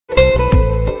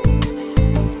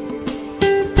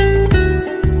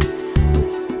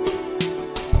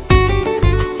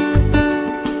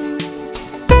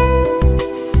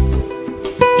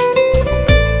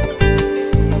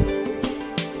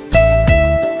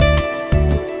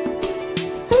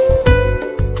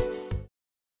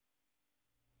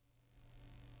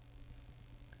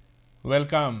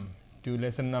Welcome to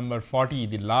lesson number 40,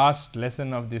 the last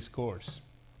lesson of this course.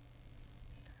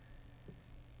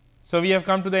 So, we have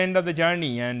come to the end of the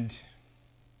journey and it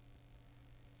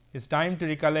is time to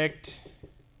recollect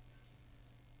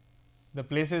the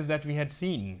places that we had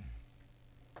seen.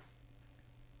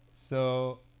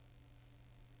 So,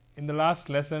 in the last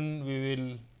lesson we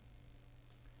will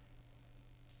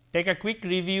take a quick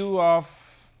review of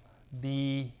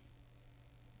the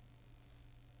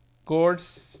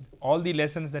course, all the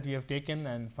lessons that we have taken,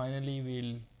 and finally, we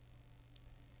will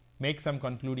make some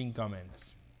concluding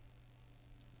comments.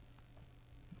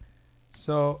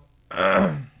 So,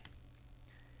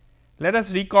 let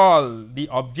us recall the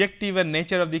objective and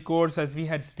nature of the course as we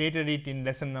had stated it in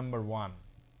lesson number 1.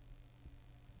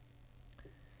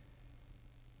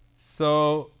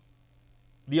 So,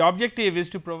 the objective is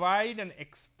to provide an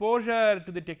exposure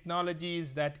to the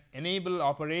technologies that enable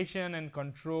operation and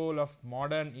control of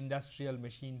modern industrial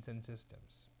machines and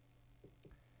systems.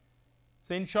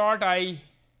 So, in short, I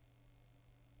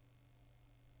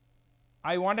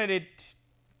wanted it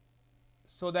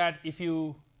so that if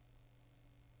you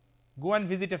go and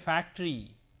visit a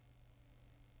factory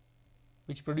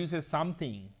which produces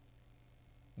something,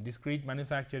 discrete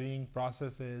manufacturing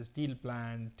processes, steel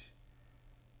plant,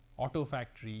 auto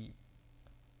factory,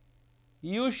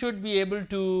 you should be able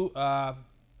to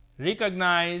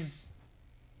recognize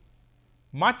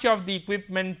much of the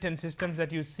equipment and systems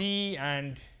that you see,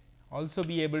 and also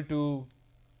be able to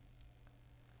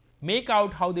make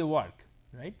out how they work,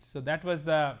 right. So, that was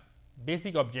the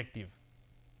basic objective.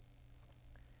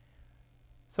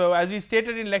 So, as we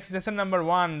stated in lesson number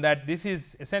 1 that this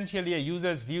is essentially a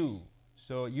user's view.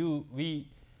 So, we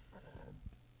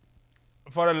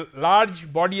for a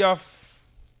large body of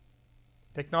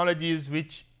technologies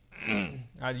which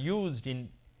are used in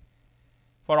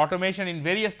for automation in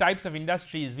various types of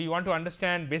industries, we want to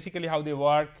understand basically how they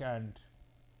work and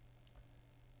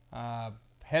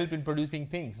help in producing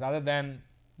things, rather than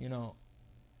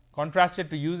contrasted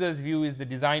to user's view is the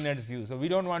designer's view. So, we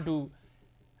do not want to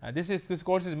this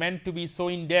course is meant to be so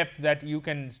in depth that you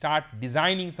can start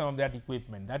designing some of that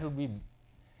equipment. That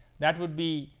would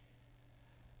be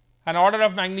an order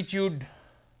of magnitude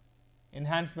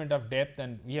enhancement of depth,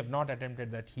 and we have not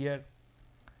attempted that here.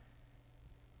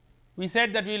 We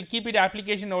said that we will keep it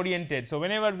application oriented. So,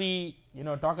 whenever we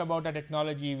talk about a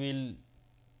technology, we will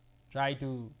try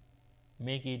to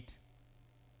make it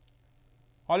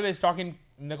always talk in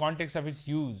the context of its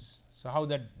use. So, how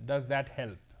does that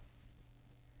help?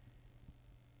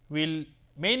 We will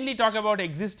mainly talk about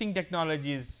existing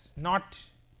technologies, not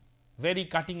very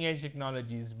cutting edge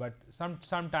technologies, but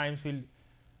sometimes we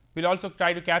will also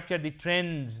try to capture the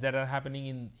trends that are happening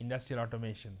in industrial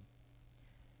automation.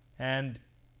 And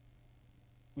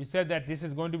we said that this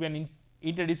is going to be an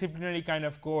interdisciplinary kind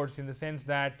of course, in the sense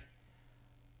that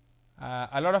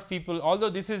a lot of people, although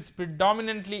this is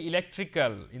predominantly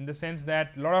electrical, in the sense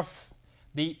that a lot of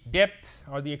the depth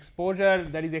or the exposure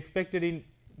that is expected in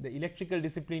the electrical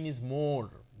discipline is more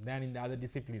than in the other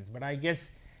disciplines, but I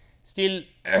guess still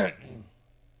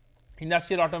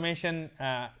industrial automation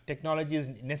technology is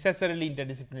necessarily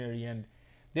interdisciplinary and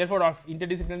therefore of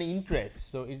interdisciplinary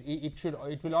interest. So,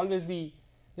 it will always be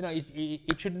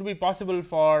it should not be possible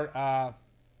for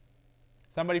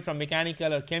somebody from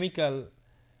mechanical or chemical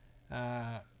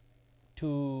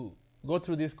to go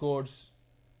through this course,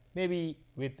 maybe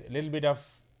with a little bit of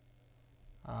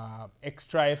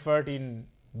extra effort in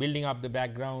building up the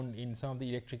background in some of the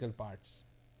electrical parts.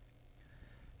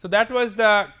 So, that was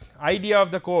the idea of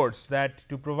the course, that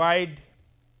to provide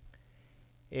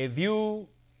a view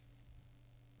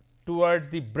towards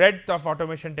the breadth of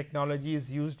automation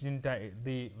technologies used in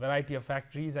the variety of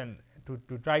factories, and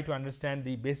to try to understand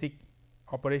the basic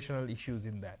operational issues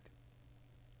in that.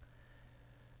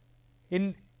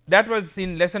 That was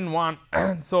in lesson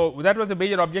 1. So, that was the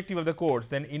major objective of the course.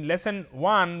 Then in lesson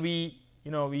 1 we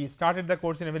started the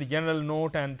course in a very general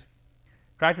note and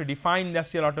try to define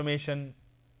industrial automation.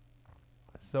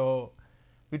 So,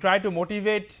 we try to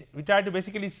motivate, we try to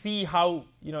basically see how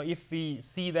if we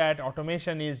see that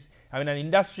automation is, an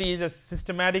industry is a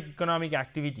systematic economic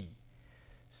activity.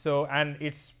 So, and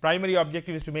its primary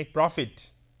objective is to make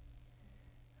profit,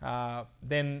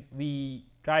 then we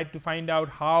tried to find out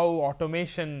how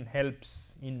automation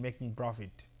helps in making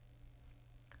profit.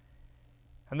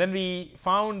 And then we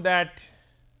found that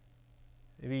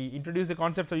we introduced the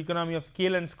concepts of economy of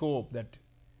scale and scope, that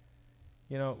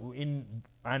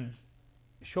and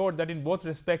showed that in both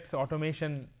respects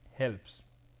automation helps.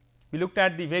 We looked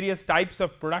at the various types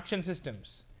of production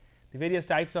systems, the various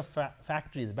types of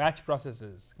factories, batch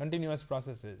processes, continuous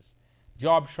processes,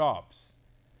 job shops,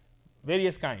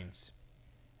 various kinds.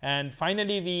 And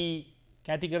finally, we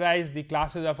categorize the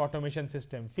classes of automation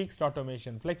system: fixed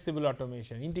automation, flexible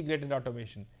automation, integrated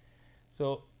automation.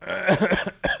 So,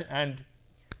 and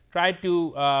try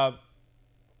to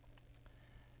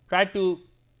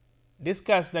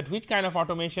discuss that which kind of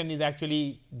automation is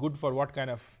actually good for what kind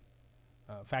of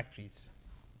factories.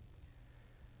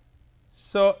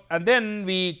 So, and then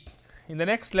we in the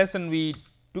next lesson we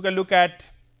took a look at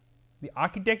the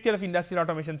architecture of industrial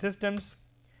automation systems,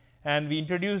 and we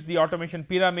introduced the automation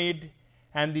pyramid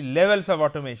and the levels of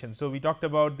automation. So, we talked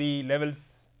about the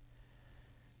levels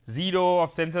 0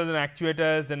 of sensors and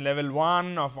actuators, then level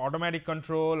 1 of automatic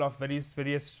control of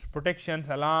various protections,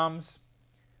 alarms,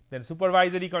 then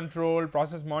supervisory control,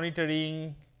 process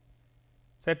monitoring,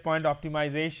 set point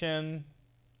optimization,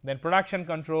 then production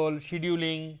control,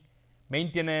 scheduling,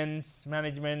 maintenance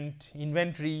management,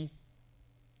 inventory,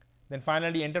 then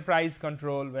finally enterprise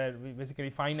control, where we basically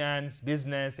finance,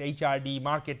 business, HRD,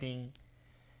 marketing.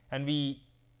 And we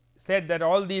said that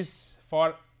all these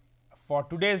for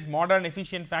today's modern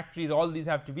efficient factories, all these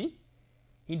have to be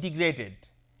integrated,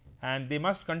 and they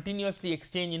must continuously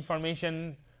exchange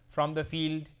information from the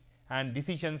field and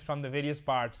decisions from the various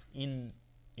parts in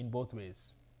both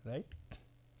ways, right.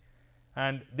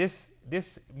 And this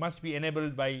must be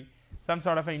enabled by some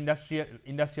sort of an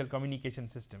industrial communication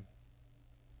system.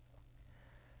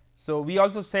 So, we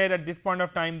also said at this point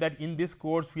of time that in this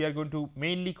course we are going to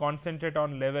mainly concentrate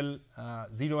on level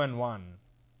 0 and 1,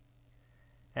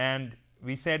 and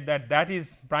we said that that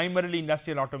is primarily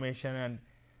industrial automation, and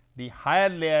the higher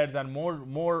layers are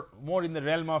more in the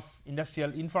realm of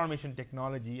industrial information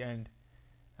technology, and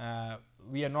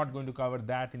we are not going to cover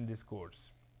that in this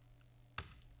course.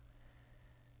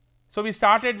 So, we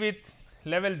started with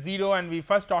level 0, and we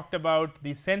first talked about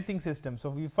the sensing system.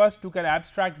 So, we first took an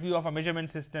abstract view of a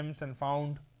measurement systems and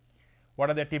found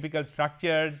what are their typical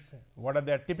structures, what are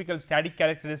their typical static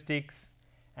characteristics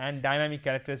and dynamic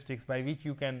characteristics by which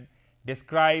you can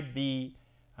describe the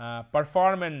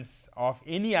performance of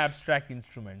any abstract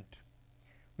instrument.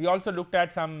 We also looked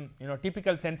at some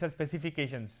typical sensor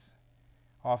specifications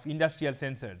of industrial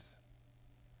sensors.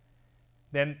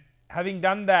 Then having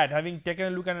done that, having taken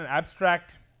a look at an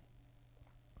abstract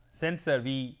sensor,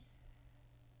 we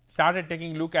started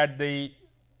taking a look at the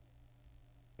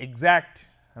exact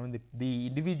the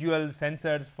individual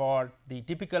sensors for the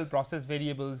typical process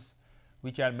variables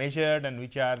which are measured and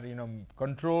which are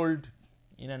controlled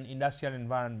in an industrial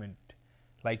environment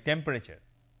like temperature.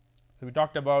 So, we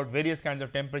talked about various kinds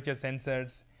of temperature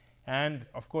sensors and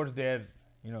of course, their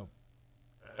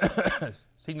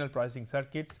signal processing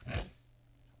circuits.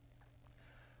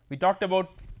 We talked about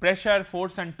pressure,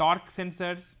 force and torque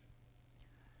sensors.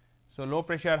 So, low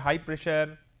pressure, high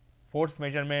pressure, force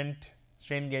measurement,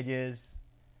 strain gauges,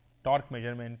 torque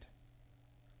measurement,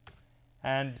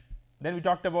 and then we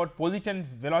talked about position,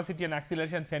 velocity and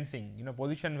acceleration sensing.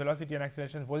 Position, velocity and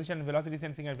acceleration. Position and velocity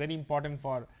sensing are very important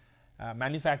for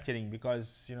manufacturing,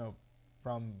 because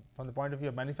from the point of view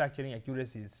of manufacturing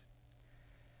accuracies.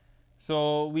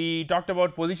 So, we talked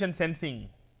about position sensing.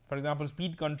 For example,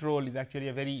 speed control is actually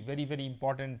a very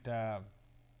important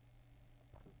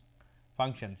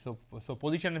function. So,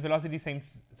 position and velocity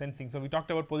sensing. So, we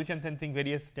talked about position sensing,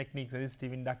 various techniques,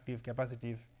 resistive, inductive,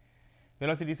 capacitive.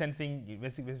 Velocity sensing,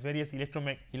 various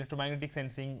electromagnetic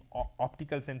sensing,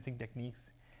 optical sensing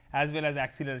techniques, as well as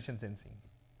acceleration sensing.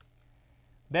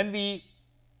 Then we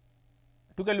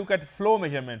took a look at flow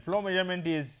measurement. Flow measurement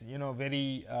is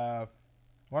very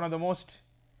one of the most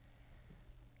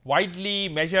widely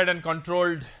measured and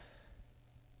controlled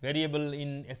variable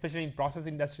especially in process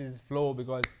industries is flow,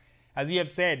 because as we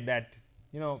have said that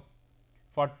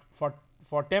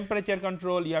for temperature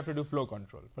control you have to do flow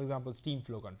control, for example, steam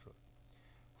flow control.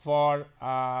 For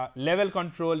level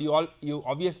control you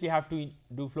obviously have to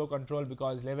do flow control,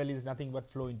 because level is nothing but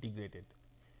flow integrated.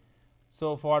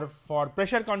 So, for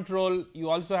pressure control you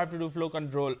also have to do flow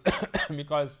control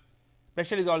because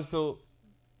pressure is also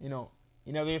in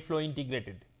a way flow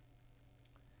integrated,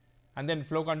 and then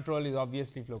flow control is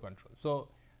obviously flow control. So,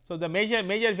 the major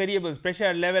variables,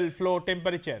 pressure, level, flow,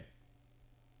 temperature,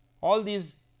 all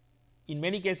these in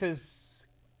many cases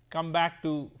come back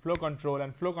to flow control,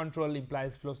 and flow control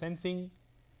implies flow sensing.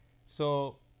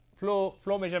 So,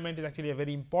 flow measurement is actually a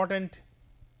very important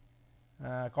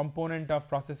component of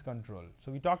process control.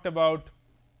 So, we talked about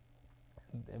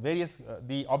various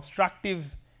the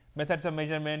obstructive methods of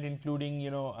measurement, including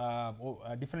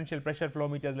differential pressure flow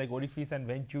meters like orifice and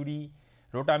venturi,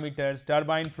 rotameters,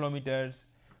 turbine flow meters.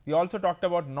 We also talked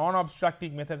about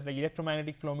non-obstructive methods like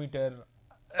electromagnetic flow meter,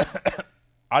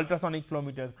 ultrasonic flow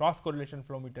meters, cross correlation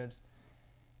flow meters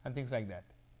and things like that.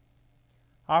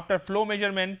 After flow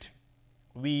measurement,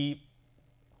 we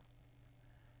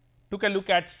took a look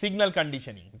at signal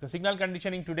conditioning, because signal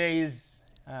conditioning today is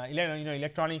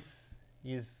electronics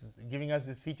is giving us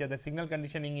this feature that signal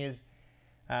conditioning is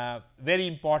very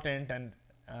important, and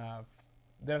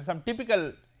there are some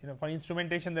typical, for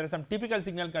instrumentation there are some typical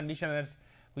signal conditioners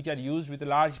which are used with a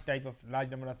large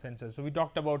number of sensors. So, we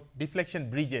talked about deflection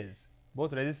bridges,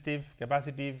 both resistive,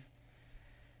 capacitive,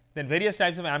 then various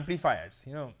types of amplifiers,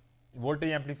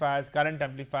 voltage amplifiers, current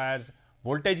amplifiers,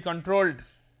 voltage controlled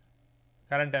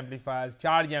current amplifiers,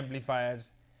 charge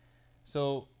amplifiers.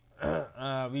 So,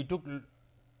 we took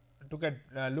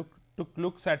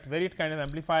looks at various kind of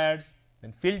amplifiers.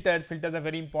 Then filters are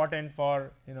very important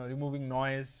for removing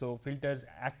noise. So, filters,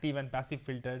 active and passive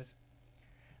filters.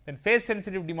 Then phase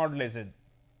sensitive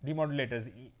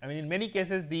demodulators. I mean, in many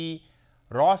cases the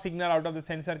raw signal out of the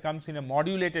sensor comes in a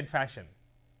modulated fashion,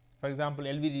 for example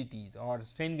LVDTs or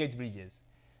strain gauge bridges.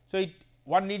 So,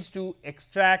 one needs to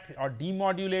extract or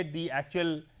demodulate the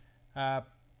actual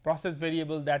process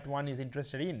variable that one is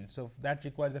interested in. So, that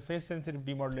requires a phase sensitive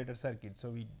demodulator circuit. So,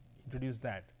 we introduced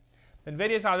that. Then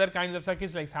various other kinds of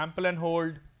circuits like sample and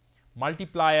hold,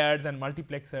 multipliers and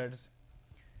multiplexers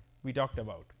we talked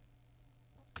about.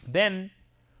 Then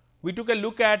we took a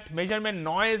look at measurement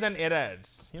noise and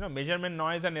errors. Measurement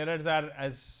noise and errors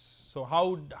are so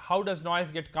how does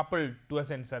noise get coupled to a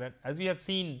sensor, and as we have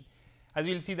seen, as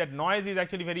we will see that noise is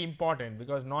actually very important,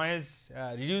 because noise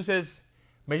reduces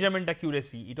measurement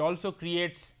accuracy. It also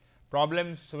creates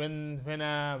problems when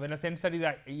a sensor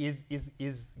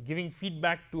is giving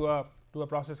feedback to a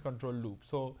process control loop.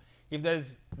 So, if there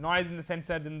is noise in the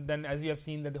sensor, then as we have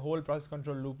seen that the whole process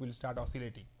control loop will start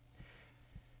oscillating.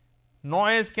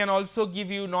 Noise can also give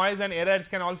you, noise and errors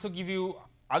can also give you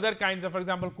other kinds of, for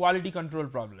example, quality control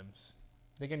problems.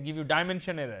 They can give you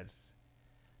dimension errors.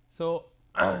 So,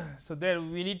 there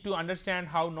we need to understand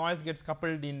how noise gets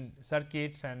coupled in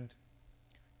circuits and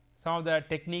some of the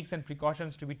techniques and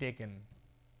precautions to be taken.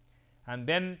 And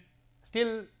then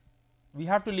still we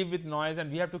have to live with noise, and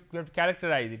we have to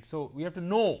characterize it. So, we have to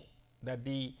know that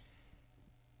the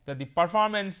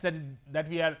performance that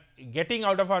we are getting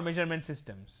out of our measurement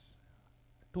systems,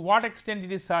 to what extent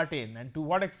it is certain and to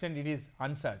what extent it is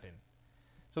uncertain.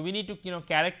 So, we need to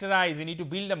characterize, we need to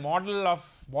build a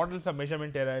models of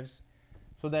measurement errors,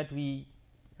 so that we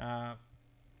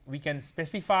can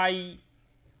specify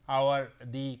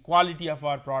the quality of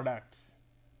our products.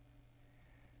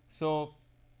 So,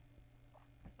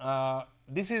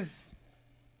 this is,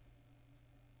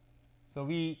 so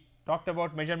we talked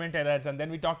about measurement errors, and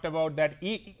then we talked about that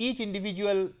each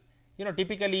individual,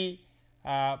 typically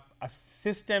a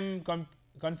system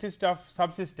consists of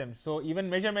subsystems. So, even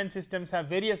measurement systems have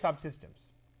various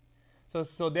subsystems.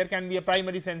 So, there can be a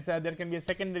primary sensor, there can be a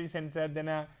secondary sensor, then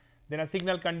a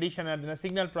signal conditioner, then a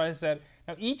signal processor.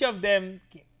 Now, each of them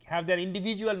have their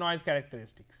individual noise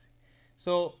characteristics.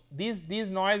 So, these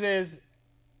noises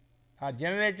are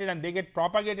generated and they get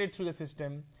propagated through the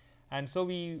system, and so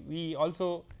we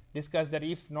also discussed that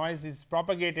if noise is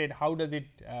propagated, how does it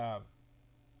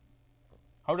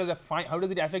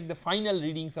affect the final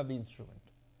readings of the instrument.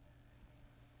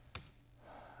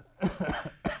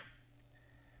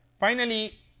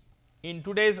 Finally, in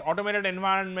today's automated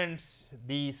environments,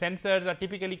 the sensors are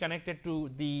typically connected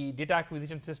to the data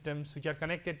acquisition systems which are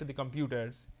connected to the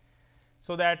computers.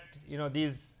 So, that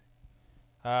these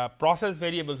process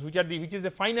variables which is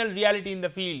the final reality in the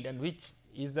field, and which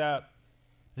is the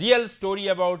real story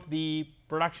about the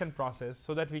production process.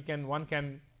 So, that one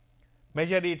can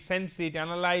measure it, sense it,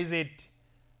 analyze it,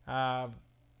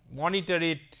 monitor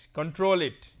it, control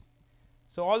it.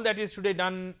 So, all that is today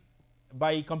done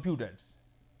by computers.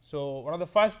 So, one of the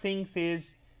first things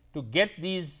is to get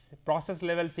these process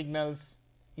level signals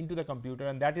into the computer,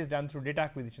 and that is done through data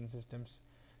acquisition systems.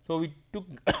 So, we took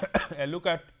a look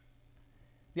at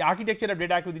the architecture of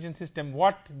data acquisition system,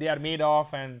 what they are made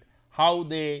of and how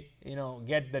they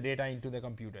get the data into the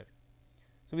computer.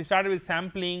 So, we started with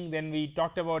sampling, then we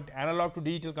talked about analog to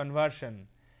digital conversion,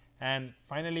 and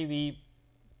finally, we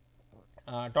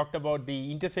talked about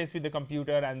the interface with the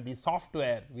computer and the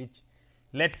software which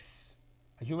lets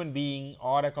a human being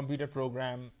or a computer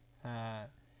program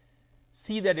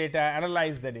see the data,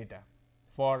 analyze the data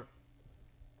for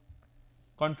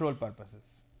control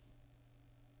purposes.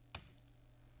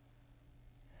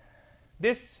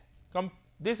 This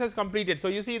has completed. So,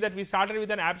 you see that we started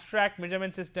with an abstract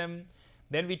measurement system,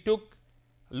 then we took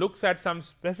looks at some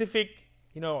specific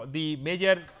the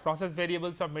major process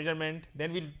variables of measurement,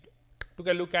 then we took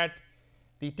a look at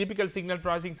the typical signal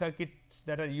processing circuits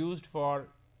that are used for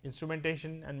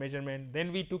instrumentation and measurement,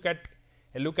 then we took at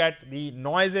a look at the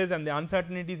noises and the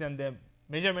uncertainties and the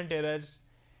measurement errors,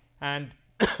 and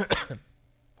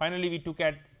finally, we took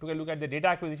a look at the data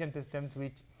acquisition systems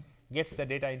which gets the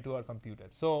data into our computer.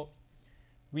 So,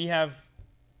 we have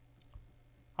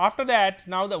after that,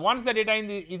 now the once the data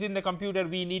is in the computer,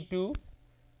 we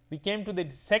came to the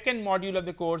second module of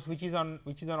the course, which is on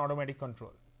automatic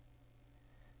control.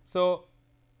 So,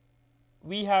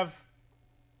 we have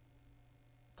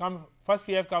first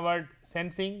we have covered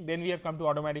sensing, then we have come to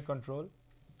automatic control,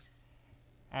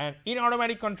 and in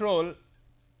automatic control,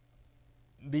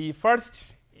 the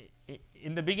first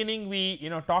in the beginning we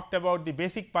talked about the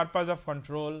basic purpose of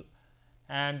control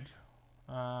and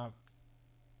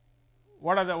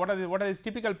what are the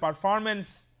typical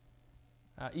performance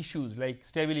issues like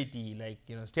stability,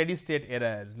 like steady state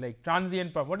errors, like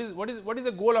transient what is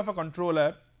the goal of a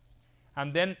controller,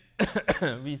 and then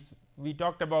we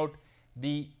talked about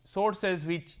the sources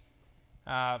which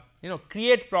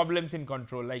create problems in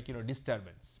control, like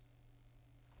disturbance.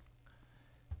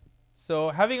 So,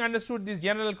 having understood these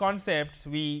general concepts,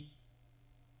 we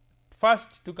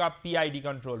first took up PID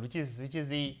control, which is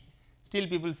the still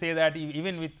people say that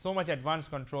even with so much advanced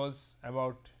controls,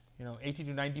 about 80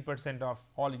 to 90% of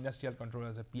all industrial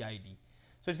controllers are PID.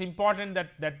 So, it is important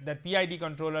that PID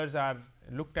controllers are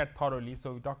looked at thoroughly.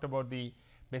 So, we talked about the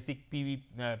basic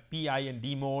PI and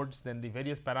D modes, then the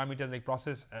various parameters like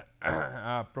process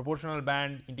proportional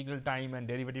band, integral time and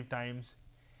derivative times,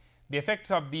 the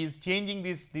effects of these changing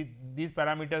these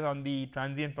parameters on the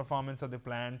transient performance of the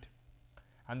plant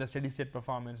and the steady state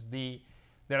performance.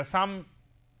 There are some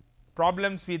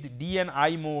problems with D and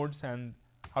I modes and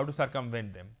how to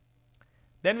circumvent them.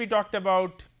 Then we talked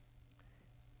about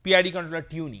PID controller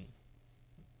tuning.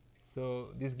 So,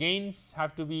 these gains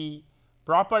have to be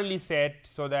properly set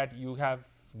so that you have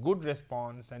good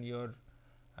response, and your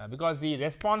because the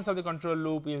response of the control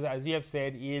loop is, as we have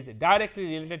said, is directly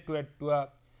related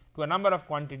to a number of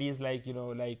quantities, like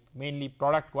like mainly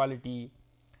product quality,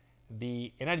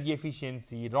 the energy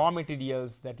efficiency, raw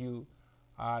materials that you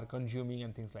are consuming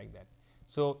and things like that.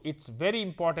 So, it is very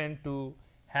important to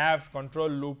have control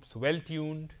loops well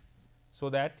tuned, so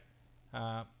that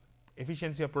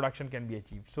efficiency of production can be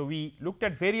achieved. So, we looked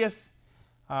at various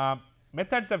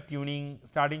methods of tuning,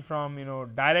 starting from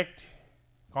direct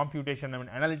computation,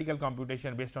 analytical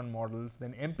computation based on models,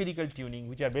 then empirical tuning,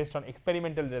 which are based on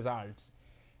experimental results,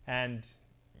 and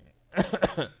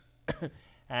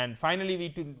and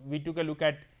finally, we took a look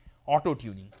at auto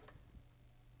tuning.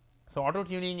 So, auto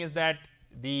tuning is that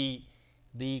the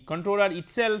controller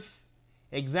itself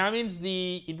examines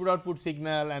the input output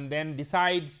signal and then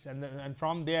decides, and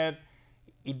from there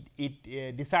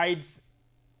it decides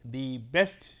the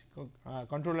best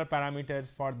controller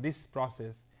parameters for this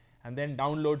process, and then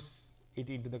downloads it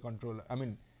into the controller.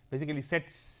 Basically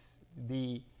sets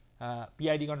the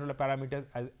PID controller parameters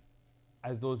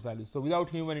as those values. So, without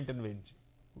human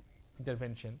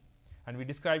intervention, and we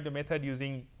described the method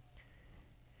using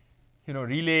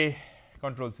relay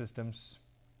control systems.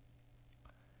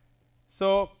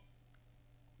 So,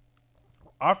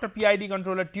 after PID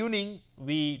controller tuning,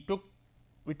 we took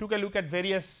a look at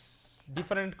various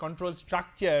different control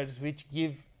structures which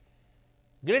give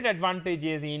great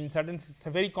advantages in certain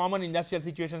very common industrial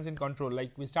situations in control.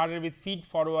 Like we started with feed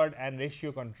forward and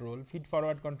ratio control. Feed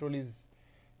forward control is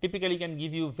typically can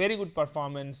give you very good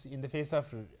performance in the face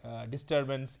of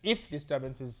disturbance, if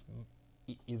disturbance is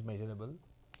measurable.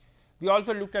 We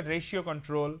also looked at ratio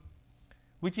control,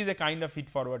 which is a kind of feed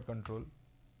forward control.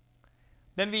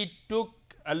 Then we took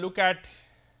a look at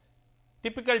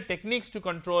typical techniques to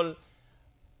control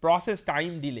process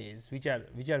time delays, which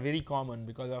are very common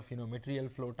because of material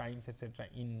flow times, etc.,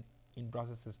 in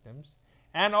process systems,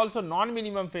 and also non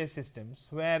minimum phase systems,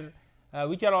 where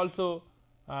which are also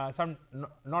some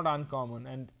not uncommon,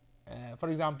 and for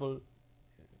example,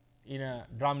 in a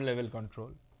drum level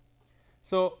control.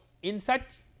 So, in such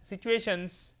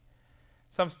situations,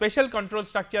 some special control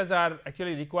structures are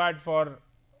actually required for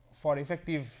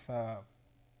effective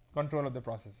control of the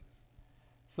processes.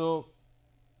 So,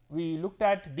 we looked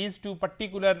at these two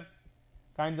particular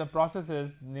kinds of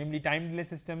processes, namely time delay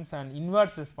systems and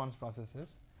inverse response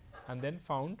processes, and then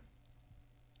found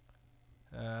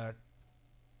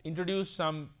introduced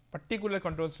some particular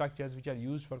control structures which are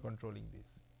used for controlling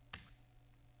these.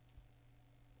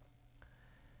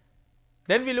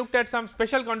 Then we looked at some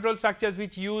special control structures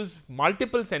which use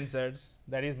multiple sensors,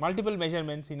 that is multiple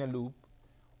measurements in a loop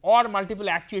or multiple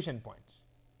actuation points.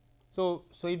 So,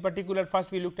 in particular,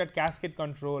 first we looked at cascade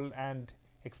control and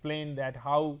explained that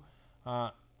how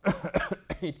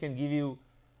it can give you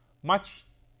much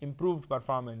improved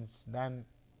performance than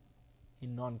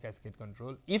in non cascade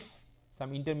control if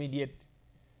some intermediate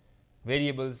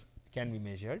variables can be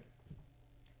measured.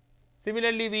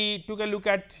 Similarly, we took a look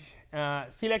at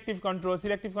selective control.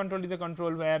 Selective control is a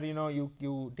control where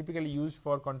you typically use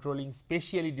for controlling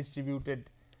spatially distributed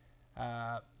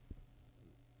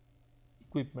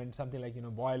equipment, something like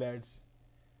boilers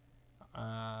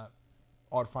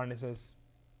or furnaces.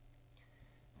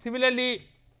 Similarly,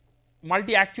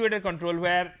 multi actuator control,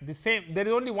 where there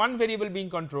is only one variable being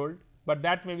controlled, but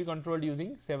that may be controlled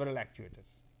using several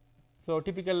actuators. So,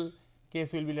 typical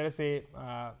case will be, let us say,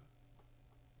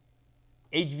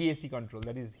 HVAC control,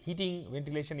 that is heating,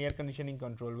 ventilation, air conditioning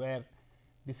control, where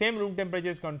the same room temperature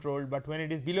is controlled, but when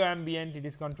it is below ambient it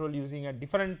is controlled using a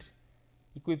different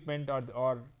equipment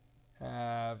or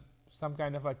some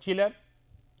kind of a chiller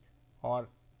or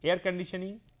air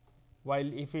conditioning,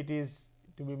 while if it is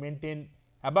to be maintained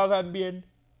above ambient,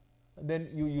 then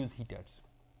you use heaters.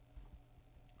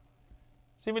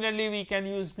 Similarly, we can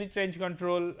use split range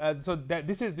control. So,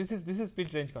 this is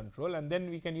split range control, and then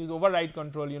we can use override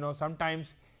control.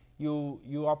 Sometimes you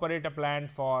operate a plant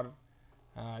for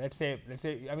let us say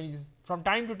I mean from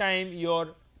time to time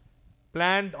your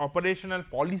plant operational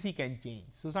policy can change.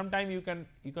 So, sometimes you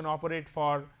can operate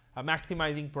for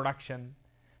maximizing production,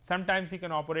 sometimes you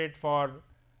can operate for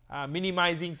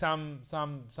minimizing some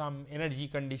energy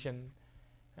condition,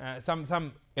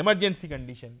 some emergency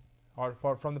condition, or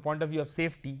from the point of view of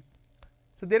safety.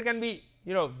 So, there can be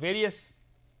various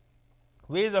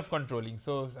ways of controlling.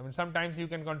 So, I mean sometimes you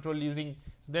can control using,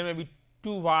 there may be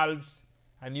two valves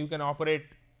and you can operate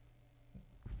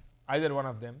either one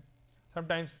of them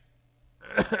sometimes.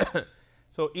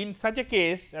 So, in such a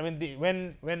case, I mean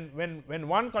when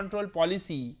one control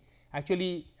policy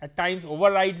actually at times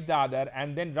overrides the other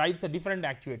and then drives a different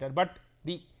actuator, but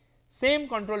the same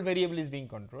control variable is being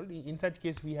controlled, in such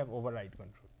case we have override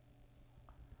control.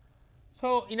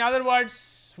 So, in other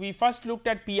words, we first looked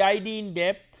at PID in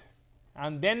depth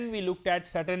and then we looked at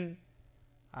certain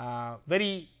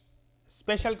very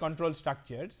special control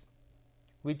structures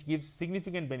which gives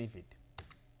significant benefit.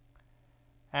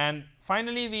 And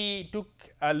finally, we took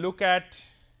a look at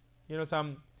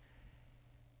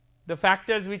the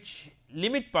factors which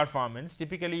limit performance,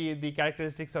 typically the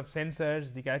characteristics of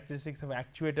sensors, the characteristics of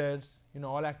actuators.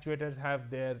 All actuators have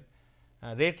their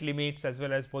rate limits as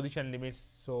well as position limits.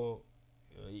 So,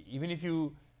 even if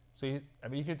you I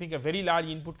mean if you think a very large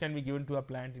input can be given to a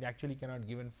plant, it actually cannot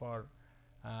given for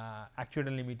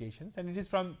actuator limitations, and it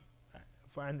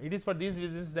is for these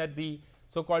reasons that the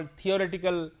so called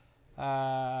theoretical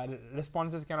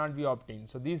responses cannot be obtained.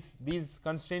 So, these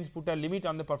constraints put a limit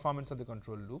on the performance of the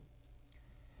control loop.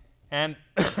 And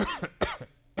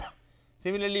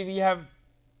similarly, we have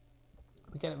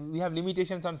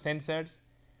limitations on sensors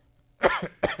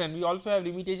and we also have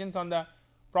limitations on the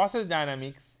process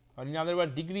dynamics, or in other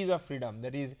words degrees of freedom,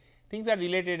 that is things are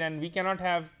related and we cannot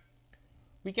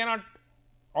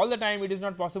all the time, it is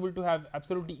not possible to have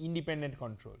absolutely independent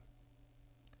control.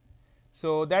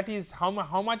 So, that is how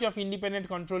much of independent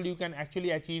control you can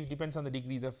actually achieve depends on the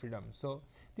degrees of freedom. So,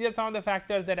 these are some of the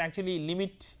factors that actually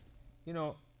limit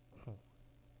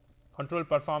control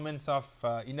performance of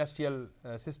industrial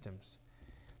systems.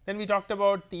 Then we talked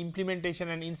about the implementation,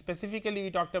 and in specifically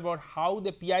we talked about how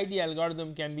the PID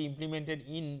algorithm can be implemented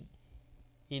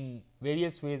in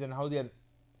various ways and how they are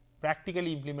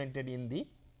practically implemented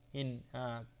in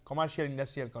commercial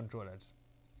industrial controllers.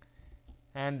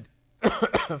 And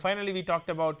finally, we talked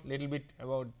about little bit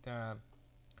about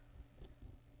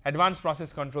advanced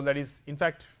process control, that is in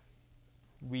fact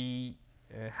we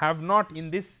have not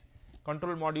in this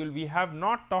control module, we have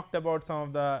not talked about some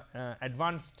of the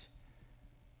advanced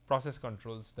process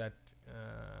controls that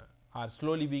are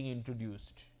slowly being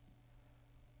introduced.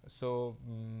 So,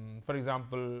 for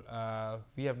example,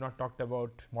 we have not talked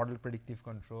about model predictive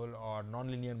control or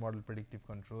nonlinear model predictive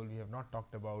control, we have not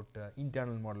talked about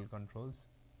internal model controls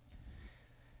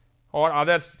or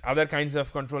other kinds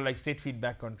of control like state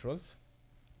feedback controls.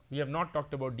 We have not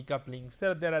talked about decoupling.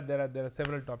 So, there are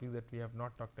several topics that we have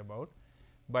not talked about,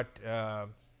 but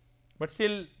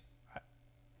still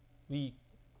we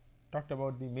talked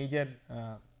about the major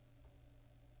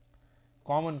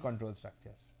common control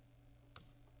structures.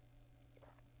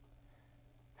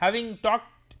 Having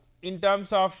talked in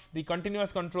terms of the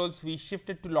continuous controls, we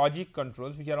shifted to logic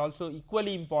controls, which are also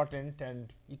equally important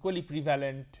and equally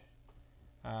prevalent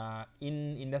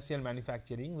in industrial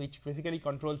manufacturing, which basically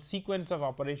controls sequence of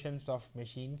operations of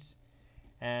machines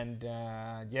and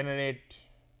generate,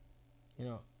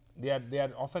 they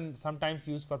are often sometimes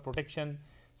used for protection,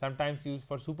 sometimes used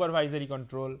for supervisory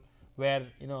control, where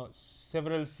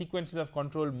several sequences of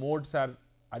control modes are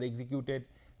executed.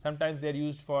 Sometimes they are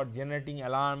used for generating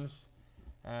alarms,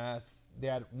 they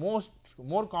are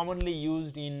more commonly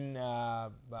used in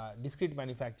discrete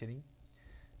manufacturing.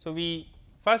 So, we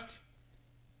first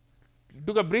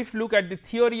took a brief look at the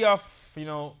theory of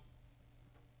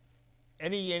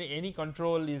any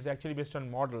control is actually based on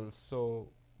models. So,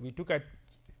 we took a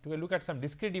look at some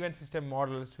discrete event system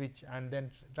models, which and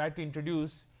then tried to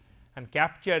introduce and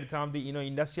capture some of the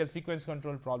industrial sequence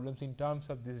control problems in terms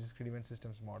of this discrete event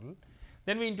systems model.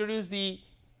 Then we introduced the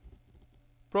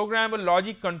programmable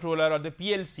logic controller, or the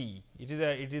PLC. It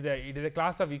is a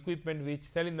class of equipment which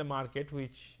sell in the market,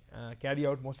 which carry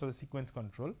out most of the sequence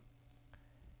control.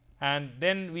 And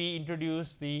then we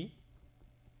introduced the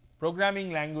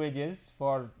programming languages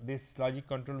for this logic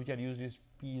control, which are used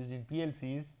in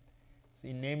PLCs, so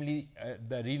in namely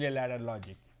the relay ladder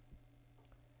logic.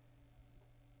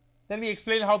 Then we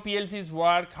explain how PLCs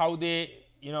work, how they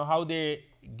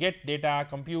get data,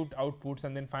 compute outputs,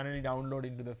 and then finally download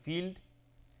into the field.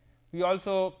 We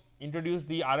also introduced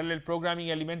the RLL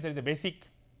programming elements, that is the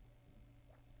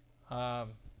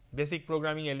basic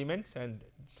programming elements, and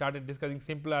started discussing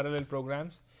simple RLL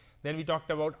programs. Then we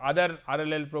talked about other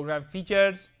RLL program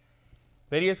features,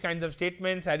 various kinds of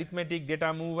statements, arithmetic,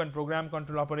 data move and program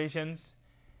control operations,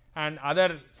 and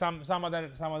some other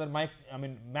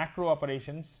macro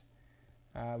operations,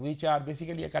 which are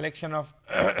basically a collection of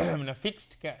a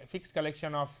fixed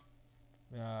collection of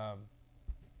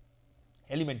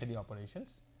elementary operations.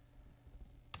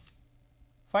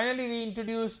 Finally, we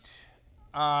introduced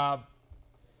a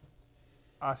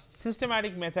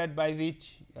systematic method by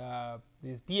which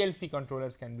these PLC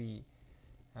controllers can be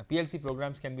PLC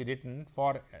programs can be written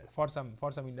for some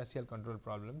industrial control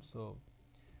problems. So,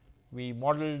 we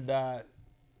modeled the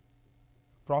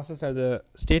process as a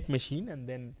state machine, and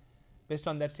then based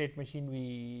on that state machine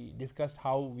we discussed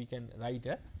how we can write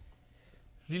a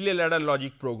relay ladder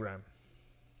logic program.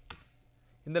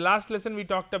 In the last lesson we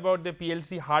talked about the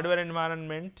PLC hardware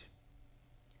environment,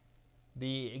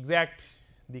 the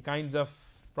kinds of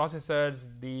processors,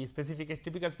 the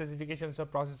typical specifications of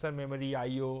processor, memory,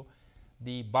 IO,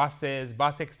 the buses,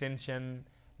 bus extension,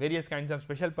 various kinds of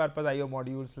special purpose IO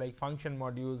modules like function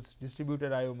modules,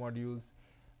 distributed IO modules,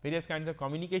 various kinds of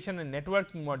communication and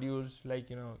networking modules like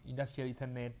industrial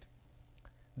Ethernet.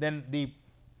 Then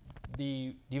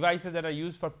the devices that are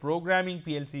used for programming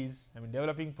PLCs,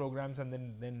 developing programs and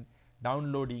then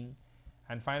downloading,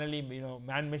 and finally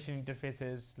man machine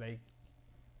interfaces like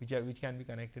which can be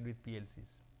connected with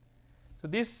PLCs. So,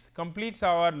 this completes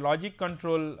our logic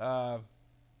control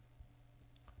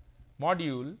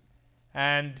module,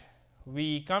 and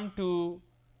we come to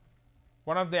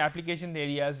one of the application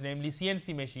areas, namely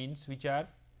CNC machines, which are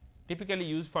typically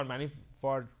used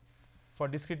for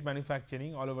discrete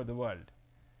manufacturing all over the world.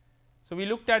 So, we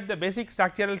looked at the basic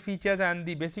structural features and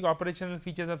the basic operational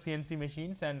features of CNC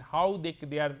machines and how they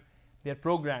are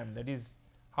programmed, that is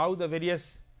how the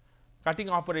various cutting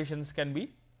operations can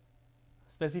be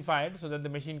specified so that the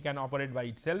machine can operate by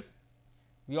itself.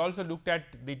 We also looked at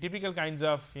the typical kinds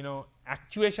of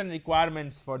actuation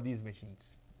requirements for these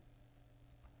machines,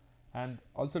 and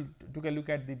also took a look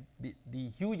at the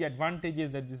huge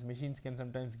advantages that these machines can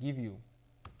sometimes give you.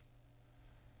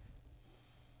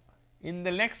 In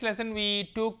the next lesson we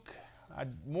took a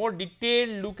more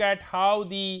detailed look at how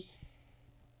the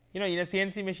in a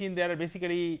CNC machine there are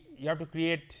basically you have to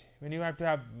create, when you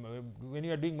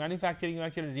are doing manufacturing, you are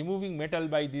actually removing metal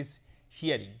by this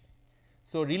shearing.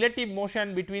 So, relative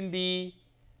motion between the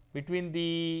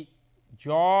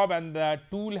job and the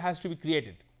tool has to be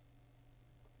created.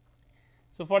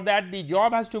 So, for that the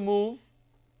job has to move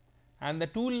and the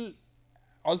tool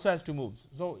also has to move.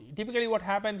 So, typically what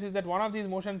happens is that one of these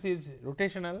motions is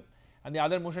rotational and the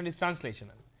other motion is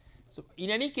translational. So, in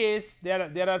any case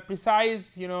there are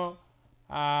precise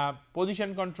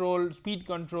position control, speed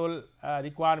control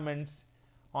requirements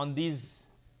on these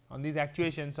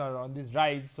actuations or on these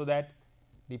drives, so that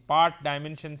the part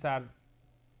dimensions are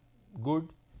good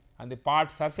and the part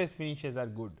surface finishes are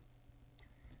good.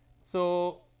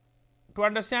 So, to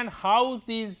understand how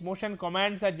these motion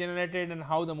commands are generated and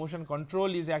how the motion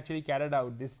control is actually carried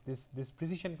out, this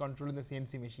precision control in the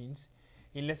CNC machines,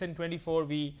 in lesson 24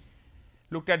 we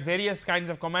looked at various kinds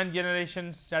of command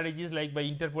generation strategies like by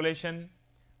interpolation.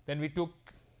 Then we took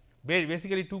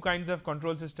basically two kinds of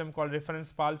control system called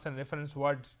reference pulse and reference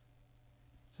word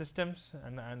systems,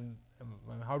 and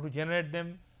how to generate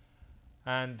them,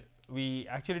 and we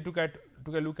actually took a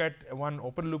look at one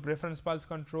open loop reference pulse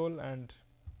control and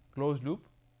closed loop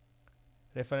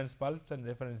reference pulse and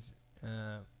reference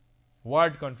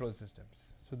word control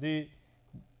systems. So,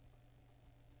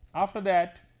 after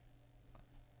that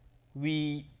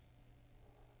we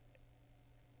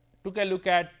took a look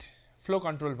at flow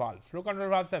control valve. Flow control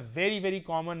valves are very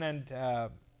common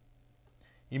and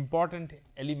important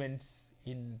elements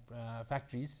in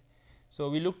factories. So,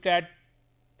 we looked at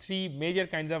 3 major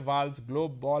kinds of valves: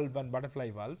 globe valve and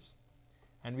butterfly valves,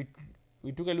 and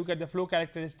we took a look at the flow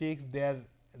characteristics,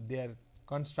 their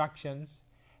constructions,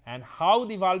 and how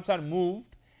the valves are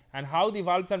moved, and how the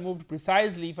valves are moved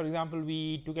precisely. For example,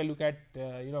 we took a look at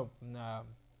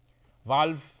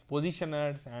valve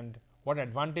positioners and what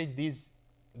advantage these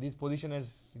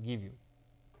positioners give you.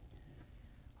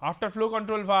 After flow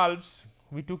control valves,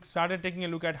 we started taking a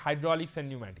look at hydraulics and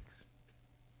pneumatics.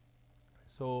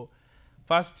 So,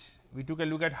 first we took a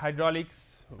look at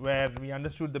hydraulics, where we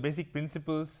understood the basic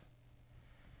principles,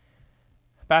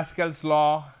 Pascal's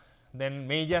law, then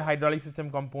major hydraulic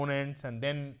system components, and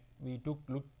then we took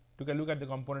a look at the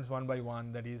components one by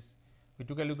one. That is, we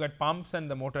took a look at pumps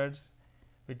and the motors.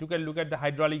 We took a look at the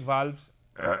hydraulic valves,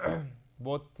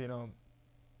 both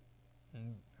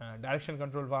direction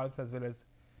control valves as well as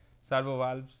servo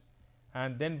valves,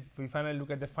 and then we finally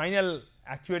look at the final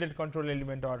actuated control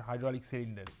element or hydraulic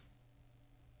cylinders.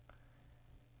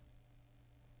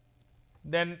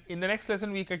 Then in the next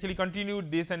lesson we actually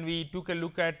continued this, and we took a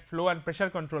look at flow and pressure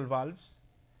control valves,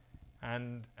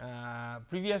 and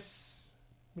previously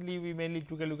we mainly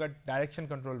took a look at direction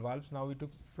control valves. Now we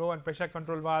took flow and pressure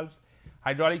control valves,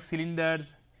 hydraulic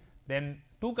cylinders, then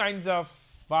 2 kinds of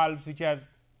valves which are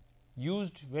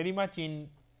used very much in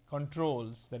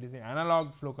controls, that is the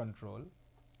analog flow control.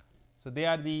 So, they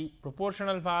are the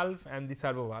proportional valve and the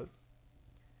servo valve.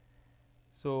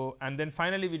 So, and then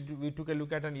finally we took a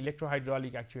look at an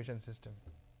electro-hydraulic actuation system.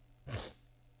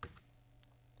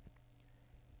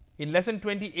 In lesson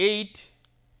 28,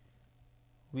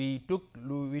 we took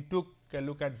a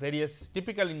look at various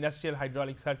typical industrial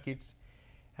hydraulic circuits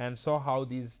and saw how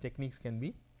these techniques can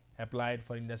be applied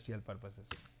for industrial purposes.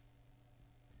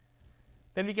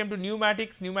 Then we came to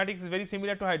pneumatics. Pneumatics is very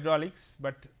similar to hydraulics,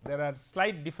 but there are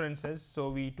slight differences. So,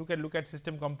 we took a look at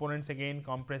system components again,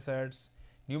 compressors,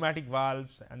 pneumatic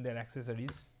valves and their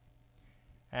accessories,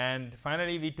 and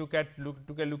finally we took a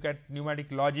look at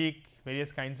pneumatic logic,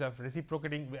 various kinds of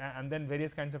reciprocating, and then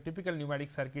various kinds of typical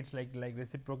pneumatic circuits like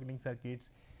reciprocating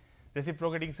circuits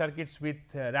with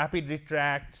rapid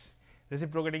retracts,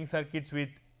 reciprocating circuits with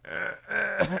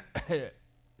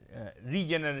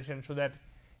regeneration, so that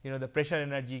the pressure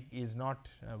energy is not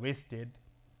wasted,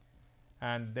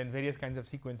 and then various kinds of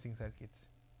sequencing circuits.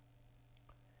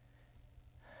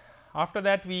 After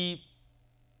that, we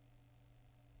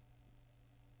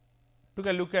took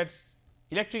a look at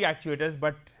electric actuators,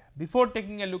 but before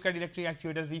taking a look at electric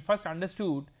actuators, we first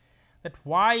understood that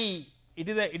why it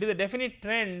is a definite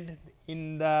trend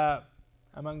in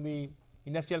among the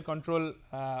industrial control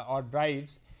or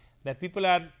drives, that people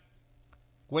are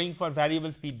going for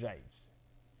variable speed drives.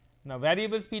 Now,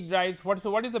 variable speed drives, what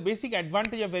is the basic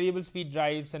advantage of variable speed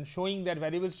drives, and showing that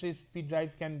variable speed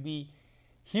drives can be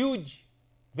huge,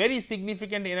 very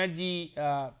significant energy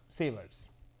savers.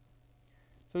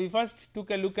 So, we first took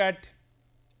a look at,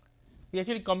 we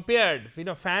actually compared,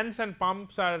 fans and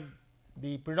pumps are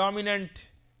the predominant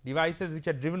devices which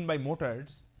are driven by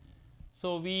motors.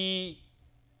 So, we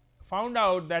found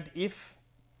out that if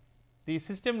the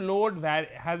system load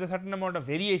has a certain amount of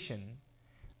variation,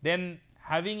 then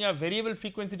having a variable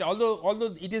frequency,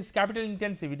 although it is capital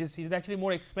intensive, it is actually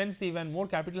more expensive and more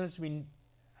capital has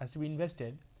to be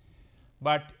invested,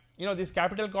 but this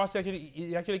capital cost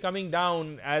is actually coming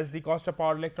down as the cost of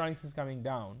power electronics is coming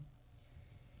down,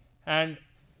 and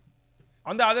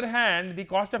on the other hand the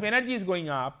cost of energy is going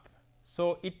up.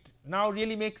 So, it now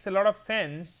really makes a lot of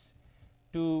sense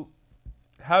to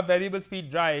have variable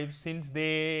speed drives, since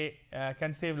they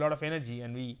can save a lot of energy,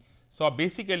 and we saw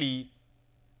basically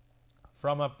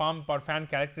from a pump or fan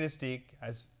characteristic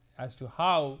as to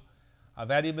how a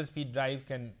variable speed drive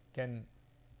can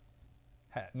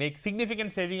make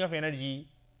significant saving of energy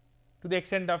to the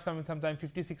extent of sometimes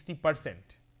 50-60%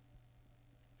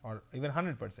 or even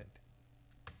 100%.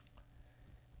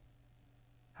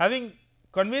 Having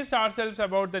convinced ourselves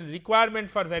about the requirement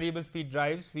for variable speed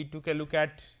drives, we took a look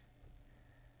at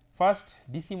first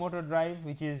DC motor drive,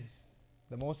 which is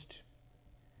the most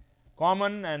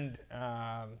common, and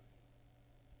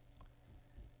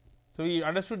so we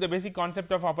understood the basic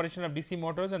concept of operation of DC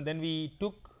motors, and then we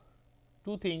took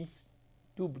two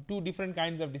different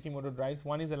kinds of DC motor drives.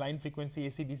 One is a line frequency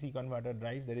AC-DC converter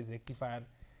drive, that is rectifier,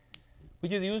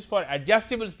 which is used for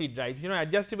adjustable speed drives.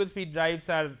 Adjustable speed drives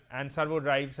and servo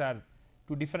drives are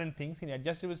two different things. In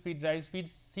adjustable speed drives,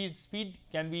 speed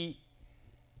can be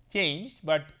changed,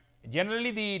 but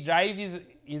generally the drive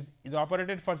is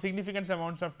operated for significant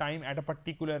amounts of time at a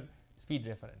particular speed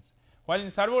reference. while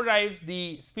in servo drives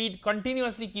the speed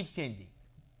continuously keeps changing.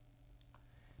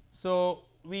 So,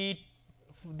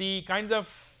 the kinds of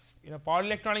power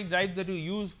electronic drives that you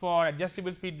use for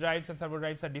adjustable speed drives and servo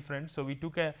drives are different. So, we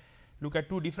took a look at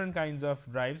two different kinds of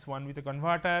drives, one with a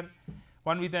converter,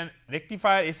 one with an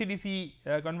rectifier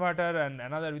AC-DC converter and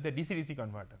another with a DC-DC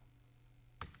converter.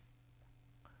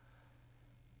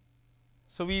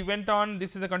 So, we went on,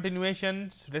 this is a continuation,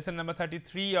 lesson number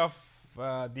 33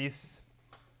 of these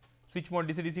switch mode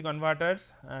DC-DC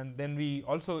converters, and then we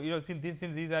also since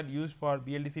these are used for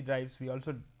BLDC drives, we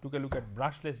also took a look at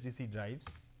brushless DC drives,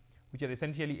 which are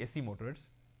essentially AC motors.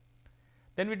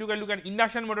 Then we took a look at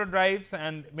induction motor drives,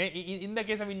 and in the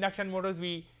case of induction motors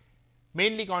we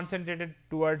mainly concentrated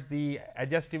towards the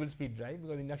adjustable speed drive,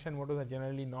 because induction motors are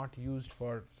generally not used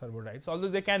for servo drives, although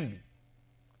they can be,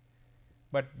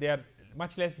 but they are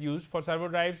much less used for servo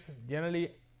drives.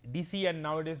 Generally DC and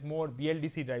nowadays more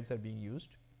BLDC drives are being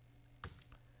used.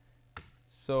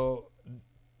 So,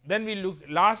 then we took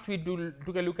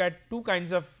a look at two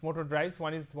kinds of motor drives.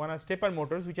 One are stepper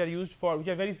motors, which are used for which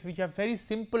are very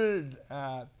simple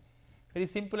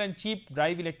and cheap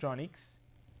drive electronics,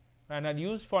 and are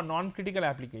used for non-critical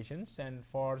applications and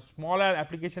for smaller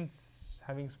applications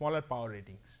having smaller power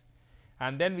ratings.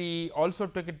 And then we also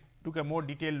took a more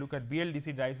detailed look at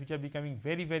BLDC drives, which are becoming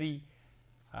very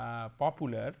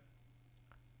popular,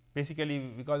 basically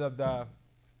because of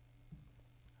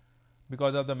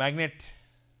the magnet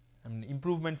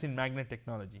improvements in magnet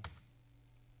technology.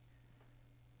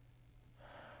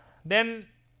 Then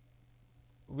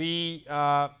we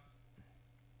so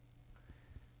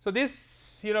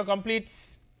this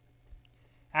completes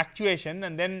actuation,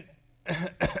 and then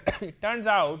it turns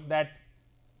out that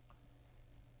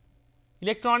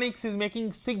electronics is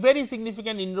making very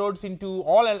significant inroads into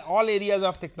all areas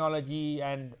of technology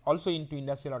and also into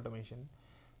industrial automation.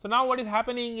 So, now what is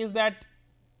happening is that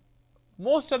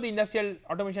most of the industrial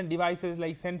automation devices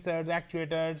like sensors,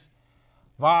 actuators,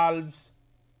 valves,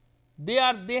 they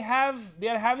are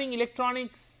having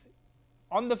electronics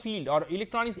on the field or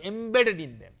electronics embedded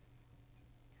in them.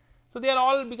 So, they are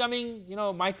all becoming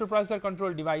microprocessor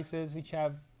controlled devices which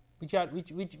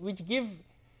give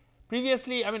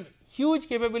previously huge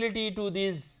capability to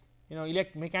these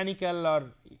mechanical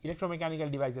or electromechanical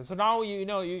devices. So, now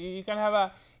you can have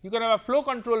a flow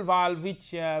control valve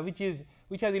which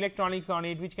has electronics on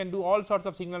it, which can do all sorts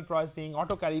of signal processing,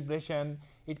 auto calibration.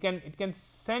 It can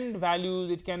send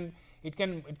values, it can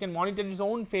monitor its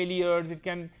own failures, it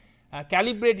can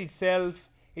calibrate itself,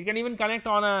 it can even connect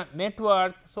on a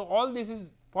network. So, all this is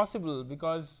possible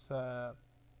because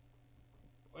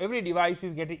every device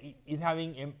is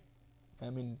having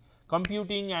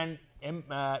computing and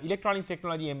electronics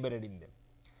technology embedded in them.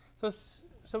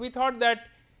 So, we thought that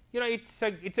it's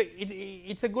a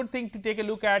good thing to take a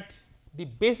look at the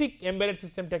basic embedded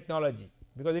system technology,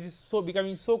 because it is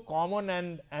becoming so common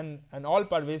and all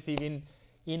pervasive in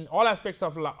all aspects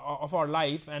of our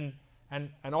life and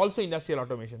also industrial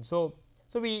automation. So,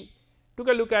 we took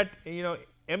a look at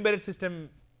embedded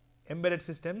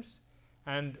systems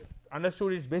and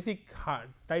understood its basic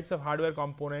types of hardware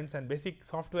components and basic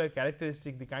software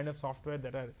characteristics, the kind of software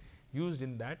that are used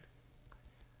in that.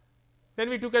 Then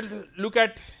we took a look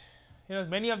at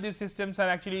many of these systems are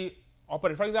actually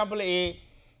operate. For example, a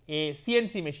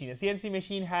CNC machine. A CNC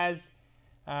machine has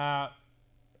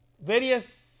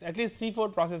various, at least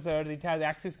 3-4 processors. It has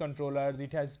access controllers,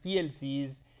 it has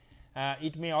PLCs,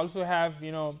 it may also have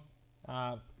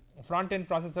front end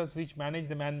processors which manage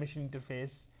the man machine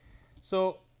interface.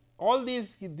 So, all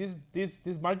these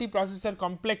multiprocessor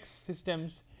complex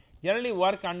systems generally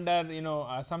work under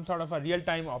some sort of a real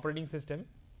time operating system.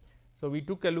 So, we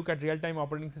took a look at real time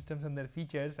operating systems and their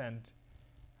features, and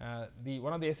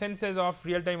one of the essences of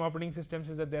real time operating systems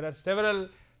is that there are several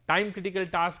time critical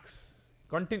tasks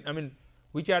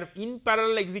which are in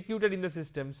parallel executed in the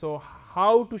system. So,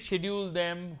 how to schedule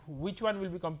them, which one will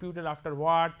be computed after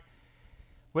what,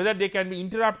 whether they can be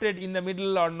interrupted in the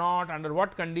middle or not, under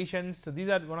what conditions. So, these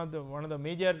are one of the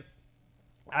major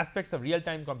aspects of real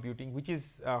time computing, which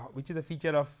is a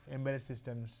feature of embedded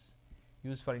systems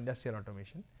used for industrial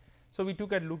automation. So, we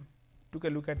took a look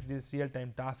at this real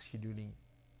time task scheduling,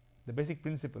 the basic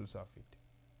principles of it.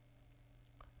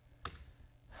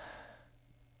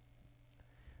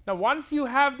 Now, once you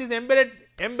have these embedded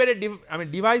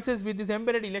devices with this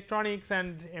embedded electronics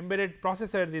and embedded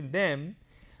processors in them,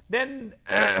 then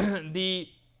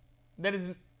there is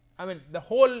the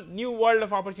whole new world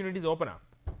of opportunities open up.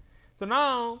 So,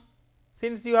 now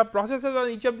since you have processors on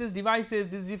each of these devices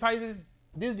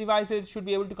should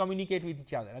be able to communicate with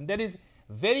each other, and there is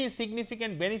very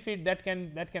significant benefit that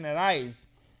can arise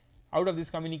out of this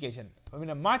communication. I mean,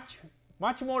 a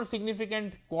much more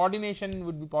significant coordination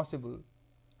would be possible,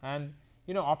 and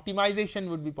optimization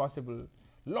would be possible.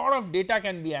 Lot of data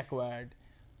can be acquired,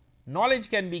 knowledge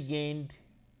can be gained,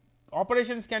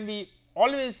 operations can be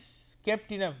always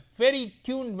kept in a very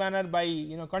tuned manner by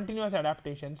continuous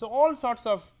adaptation. So, all sorts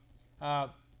of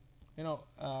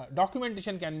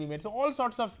documentation can be made. So, all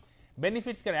sorts of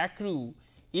benefits can accrue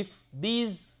if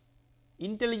these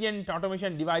intelligent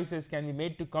automation devices can be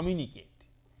made to communicate.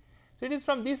 So, it is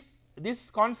from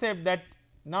this concept that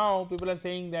now people are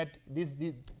saying that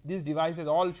these devices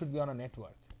all should be on a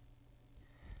network.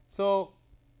 So,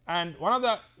 and one of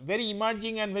the very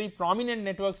emerging and very prominent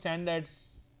network standards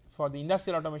for the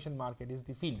industrial automation market is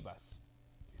the field bus.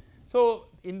 So,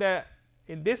 in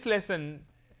this lesson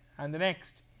and the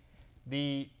next,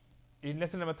 in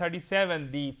lesson number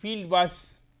 37, the field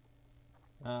bus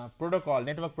protocol,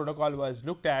 network protocol was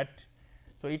looked at.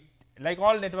 So, it, like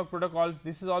all network protocols,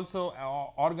 this is also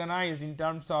organized in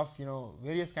terms of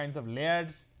various kinds of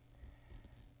layers.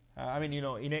 I mean,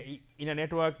 in a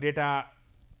network, data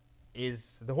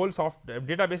is the whole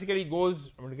data basically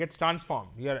gets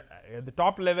transformed. You are at the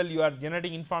top level, you are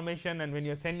generating information, and when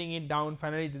you are sending it down,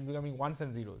 finally it is becoming ones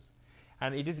and zeros,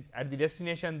 and it is at the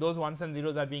destination, those ones and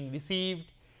zeros are being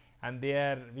received and they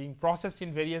are being processed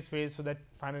in various ways, so that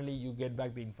finally you get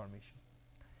back the information.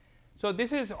 So,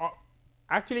 this is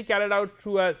actually carried out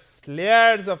through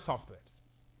layers of softwares.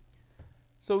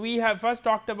 So, we have first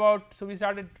talked about, so we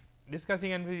started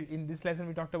discussing, and in this lesson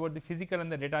we talked about the physical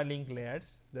and the data link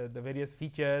layers, the various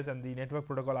features and the network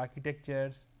protocol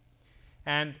architectures,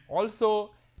 and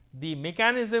also the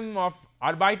mechanism of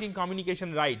arbiting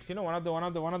communication rights. One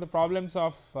of the problems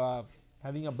of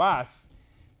having a bus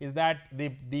is that the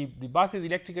bus is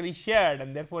electrically shared,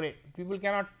 and therefore, people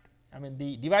cannot, I mean,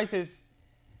 the devices,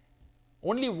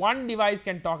 only one device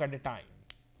can talk at a time.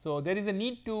 So, there is a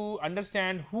need to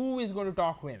understand who is going to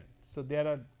talk when. So, there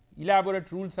are elaborate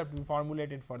rules have to be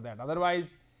formulated for that.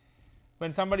 Otherwise,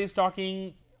 when somebody is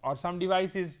talking or some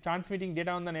device is transmitting data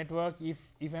on the network,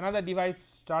 if another device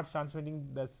starts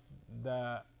transmitting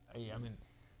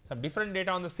some different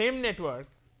data on the same network,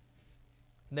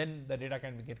 then the data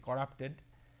can get corrupted.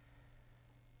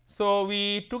 So,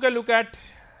 we took a look at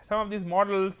some of these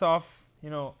models of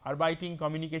arbiting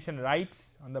communication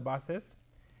rights on the buses,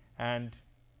 and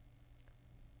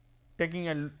taking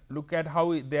a look at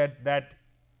how that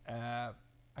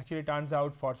actually turns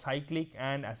out for cyclic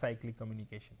and acyclic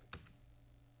communication.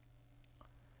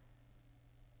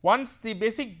 Once the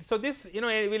basic, so this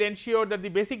will ensure that the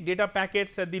basic data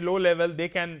packets at the low level, they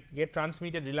can get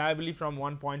transmitted reliably from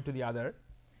one point to the other,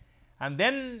 and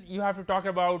then you have to talk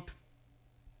about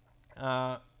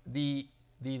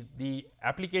the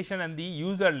application and the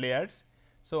user layers.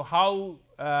 So, how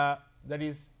that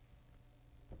is,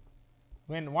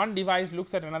 when one device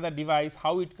looks at another device,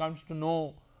 how it comes to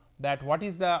know that what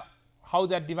is how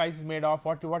that device is made of,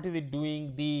 what is it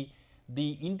doing,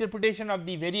 the interpretation of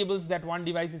the variables that one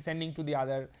device is sending to the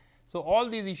other. So, all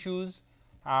these issues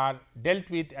are dealt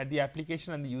with at the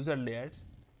application and the user layers,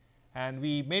 and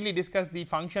we mainly discuss the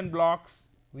function blocks,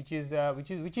 which is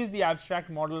the abstract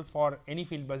model for any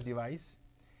field bus device,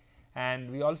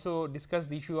 and we also discuss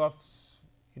the issue of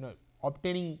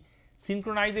obtaining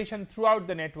synchronization throughout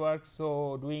the network.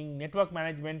 So, doing network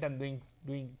management and doing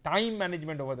time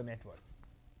management over the network.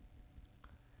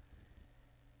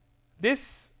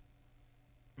 This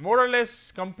more or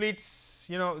less completes,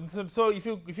 so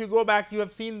if you go back, you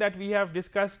have seen that we have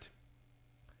discussed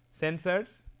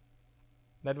sensors,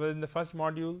 that was in the first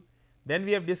module. Then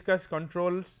we have discussed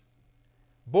controls,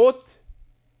 both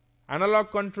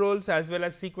analog controls as well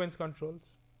as sequence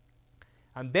controls,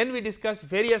 and then we discussed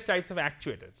various types of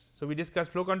actuators. So, we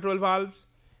discussed flow control valves,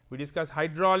 we discussed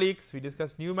hydraulics, we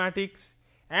discussed pneumatics,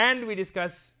 and we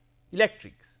discussed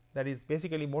electrics, that is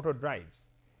basically motor drives,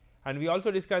 and we also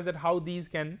discussed that how these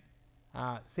can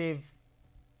save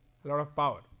a lot of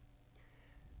power.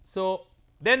 So,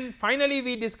 then finally,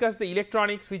 we discussed the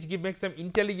electronics, which makes them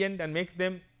intelligent and makes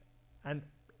them and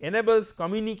enables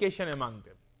communication among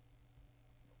them.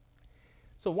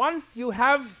 So, once you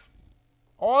have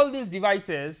all these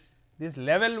devices, these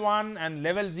level 1 and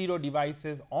level 0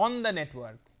 devices on the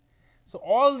network, so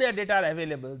all their data are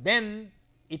available, then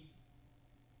it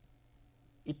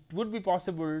would be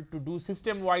possible to do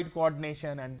system wide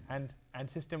coordination and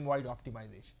system wide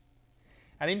optimization.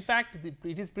 And in fact,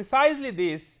 it is precisely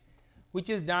this which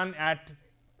is done at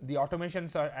the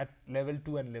automations are at level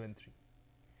 2 and level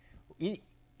 3.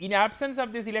 In absence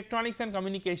of this electronics and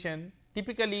communication,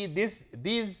 typically these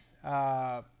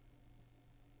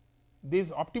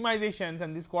optimizations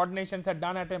and these coordinations are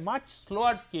done at a much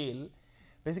slower scale,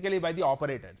 basically by the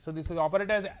operator. So, the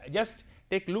operators just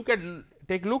take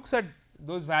looks at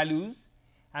those values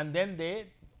and then they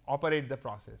operate the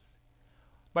process.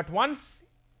 But once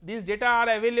these data are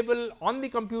available on the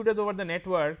computers over the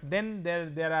network, then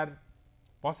there are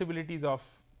possibilities of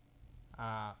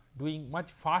doing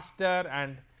much faster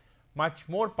and much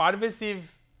more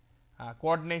pervasive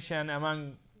coordination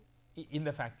among in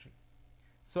the factory.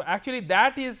 So, actually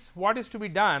that is what is to be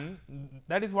done,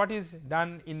 that is what is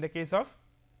done in the case of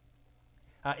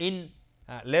in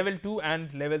level 2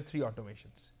 and level 3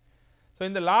 automations. So,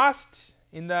 in the last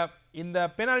in the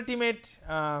penultimate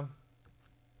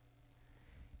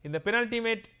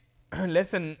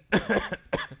lesson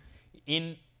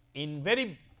in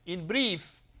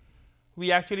brief,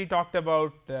 we actually talked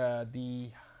about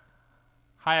the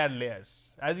higher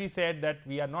layers. As we said that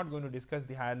we are not going to discuss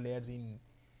the higher layers in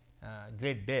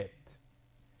great depth,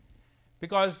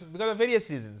 because of various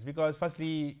reasons. Because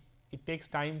firstly, it takes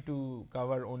time to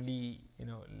cover only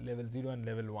level 0 and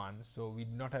level 1. So, we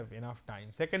do not have enough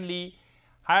time. Secondly,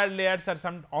 higher layers are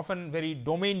often very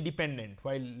domain dependent,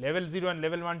 while level 0 and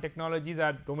level 1 technologies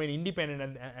are domain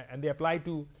independent and they apply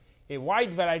to a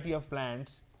wide variety of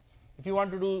plants. If you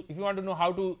want to know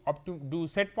how to do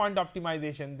set point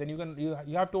optimization, then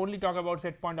you have to only talk about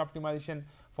set point optimization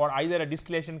for either a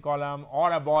distillation column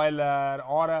or a boiler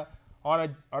or a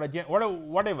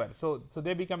whatever. So,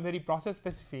 they become very process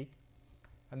specific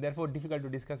and therefore difficult to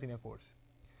discuss in a course.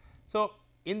 So,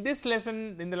 in this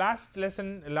lesson, in the last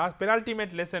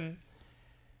penultimate lesson,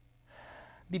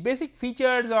 the basic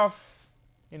features of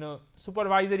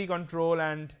supervisory control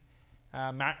and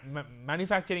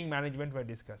manufacturing management were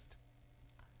discussed.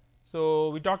 So,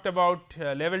 we talked about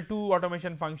level 2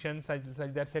 automation functions such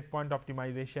that set point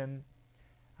optimization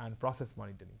and process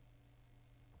monitoring.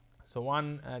 So,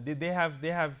 one they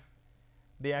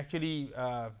actually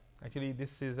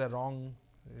this is a wrong,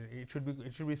 it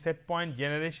should be set point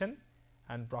generation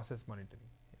and process monitoring.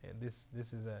 This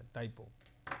is a typo.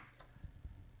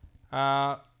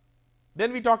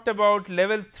 Then we talked about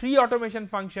level 3 automation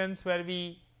functions, where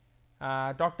we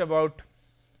talked about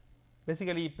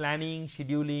basically planning,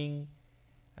 scheduling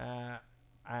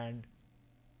and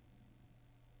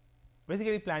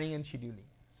basically planning and scheduling.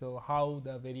 So, how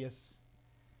the various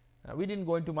we did not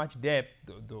go into much depth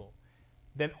though.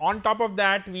 Then on top of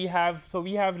that we have, so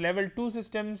we have level 2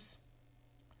 systems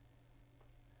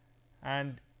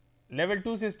and level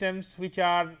 2 systems which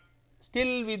are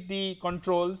still with the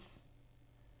controls.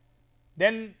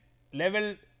 Then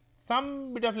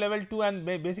some bit of level 2 and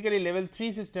basically level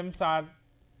 3 systems are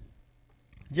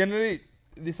generally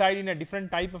reside in a different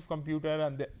type of computer,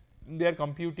 and their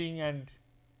computing and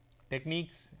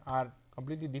techniques are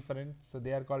completely different. So,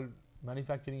 they are called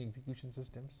manufacturing execution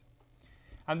systems.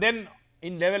 And then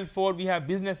in level 4 we have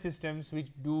business systems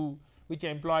which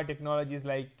employ technologies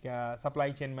like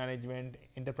supply chain management,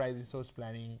 enterprise resource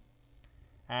planning,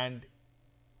 and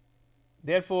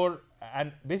therefore,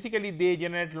 and basically they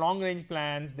generate long range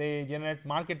plans, they generate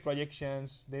market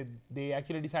projections, they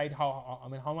actually decide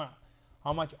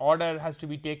how much order has to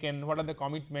be taken, what are the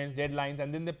commitments, deadlines,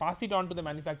 and then they pass it on to the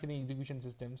manufacturing execution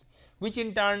systems, which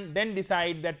in turn then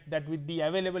decide that with the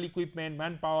available equipment,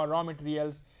 manpower, raw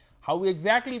materials, how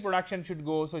exactly production should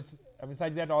go. So, it's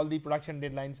such that all the production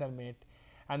deadlines are met,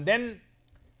 and then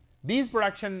these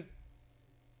production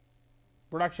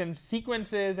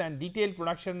sequences and detailed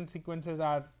production sequences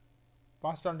are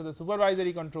passed on to the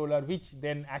supervisory controller, which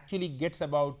then actually gets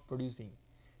about producing.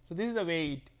 So, this is the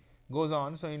way it goes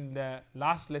on. So, in the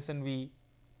last lesson we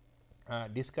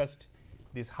discussed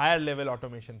these higher level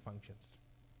automation functions.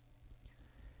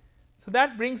 So,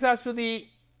 that brings us to the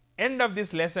end of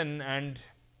this lesson, and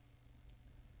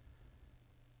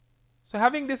so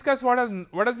having discussed what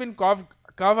has been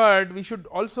covered, we should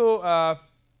also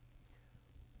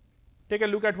take a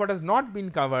look at what has not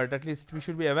been covered. At least we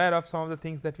should be aware of some of the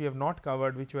things that we have not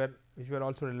covered, which were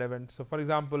also relevant. So, for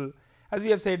example, as we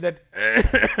have said that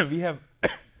we have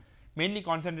mainly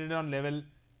concentrated on level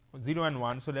 0 and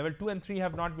 1. So, level 2 and 3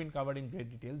 have not been covered in great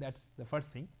detail, that is the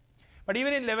first thing. But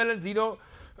even in level 0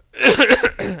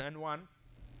 and 1,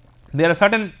 there are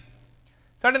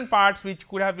certain parts which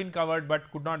could have been covered,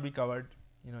 but could not be covered.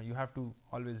 You have to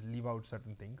always leave out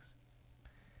certain things.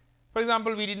 For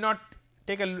example, we did not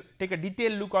take a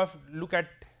detailed look at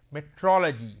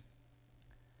metrology,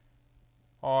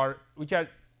 or which are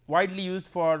widely used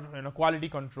for quality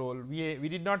control. We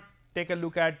did not take a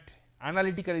look at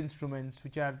analytical instruments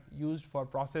which are used for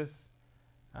process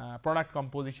product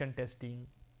composition testing.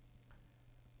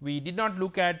 We did not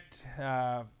look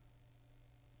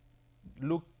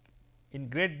in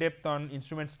great depth on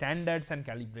instrument standards and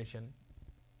calibration.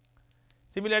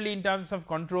 Similarly, in terms of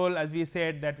control, as we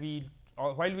said that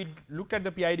while we looked at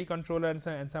the PID controller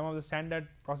and some of the standard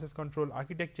process control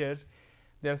architectures,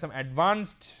 there are some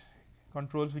advanced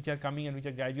controls which are coming and which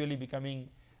are gradually becoming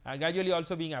gradually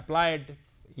also being applied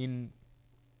in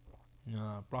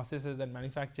processes and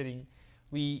manufacturing.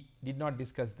 We did not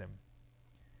discuss them,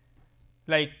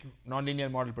 like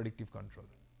nonlinear model predictive control.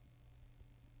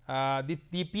 The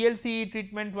PLC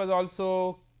treatment was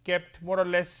also kept more or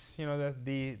less,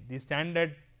 the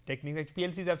standard techniques. Like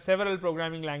PLCs have several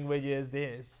programming languages,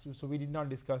 so we did not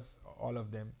discuss all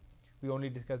of them. We only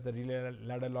discussed the relay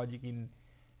ladder logic in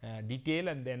detail,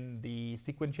 and then the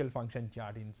sequential function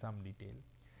chart in some detail.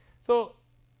 So,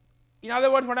 in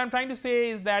other words, what I am trying to say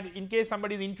is that in case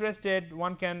somebody is interested,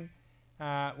 one can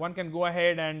go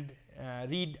ahead and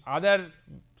read other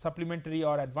supplementary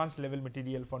or advanced level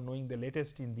material for knowing the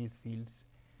latest in these fields,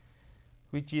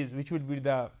 which would be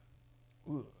the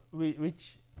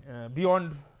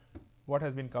beyond what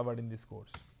has been covered in this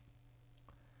course.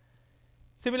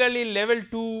 Similarly, level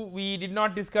 2 we did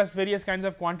not discuss various kinds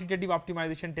of quantitative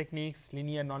optimization techniques,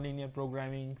 linear, nonlinear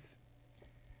programming.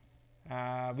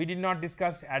 We did not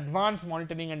discuss advanced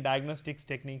monitoring and diagnostics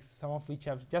techniques, some of which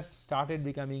have just started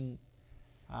becoming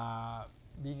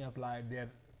being applied. They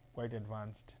are quite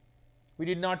advanced. We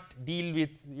did not deal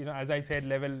with, as I said,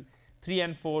 level 3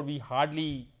 and 4 we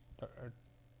hardly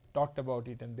talked about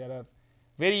it, and there are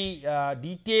very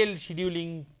detailed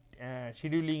scheduling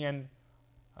and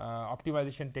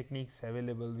optimization techniques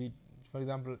available. For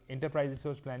example, enterprise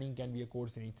resource planning can be a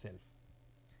course in itself.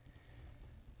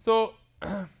 So,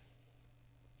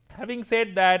 having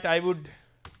said that, I would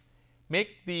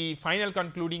make the final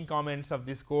concluding comments of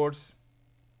this course.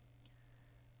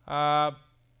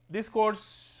 This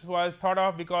course was thought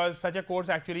of because such a course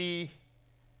actually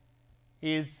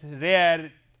is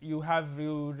rare. You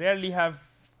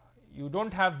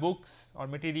don't have books or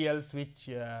materials which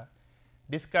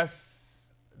discuss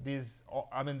these,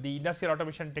 the industrial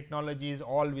automation technologies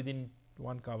all within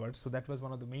one cover. So, that was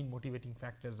one of the main motivating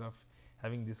factors of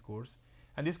having this course,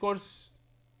 and this course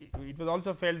it was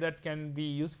also felt that can be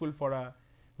useful for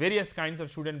various kinds of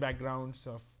student backgrounds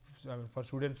for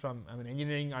students from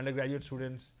engineering undergraduate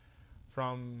students,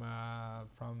 from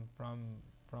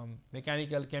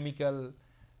mechanical, chemical,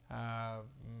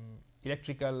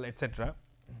 electrical, etc.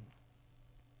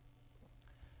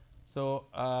 So,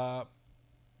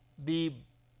 the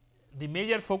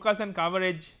major focus and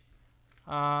coverage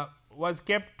was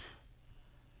kept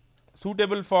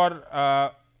suitable for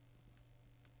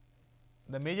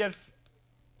the major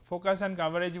focus and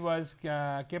coverage was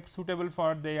kept suitable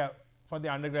for the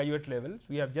undergraduate levels.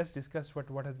 We have just discussed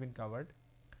what has been covered.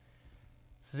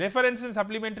 So, reference and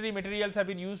supplementary materials have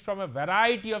been used from a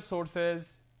variety of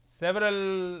sources,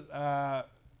 several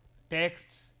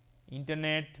texts,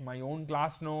 internet, my own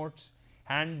class notes,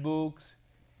 handbooks.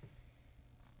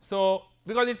 So,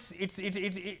 because it's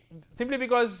simply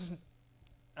because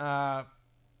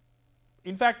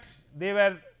in fact they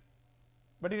were,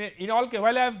 but in all case,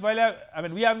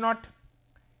 we have not,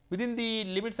 within the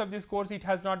limits of this course, it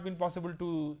has not been possible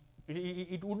to,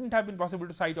 it wouldn't have been possible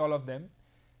to cite all of them.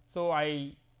 So,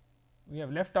 we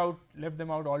have left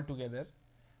them out altogether,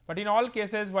 but in all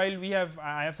cases, while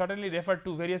I have certainly referred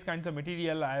to various kinds of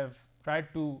material, I have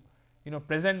tried to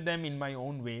present them in my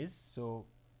own ways. So,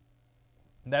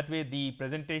 that way the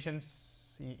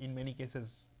presentations in many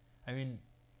cases,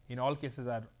 in all cases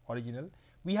are original.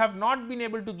 We have not been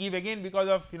able to give, again because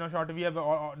of we have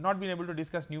not been able to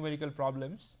discuss numerical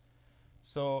problems.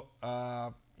 So,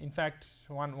 in fact,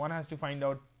 one has to find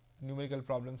out numerical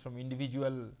problems from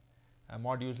individual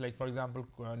modules, like for example,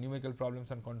 numerical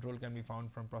problems on control can be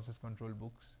found from process control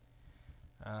books.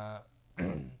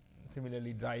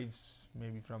 Similarly, drives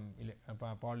maybe from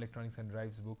power electronics and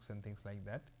drives books and things like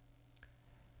that.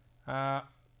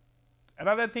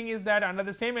 Another thing is that under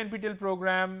the same NPTEL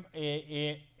program,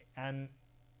 an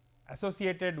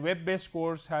associated web based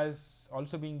course has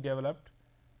also been developed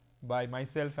by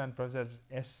myself and Professor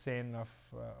S. Sen of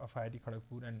IIT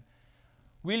Kharagpur, and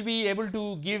we will be able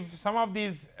to give some of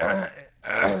these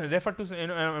refer to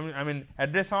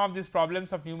address some of these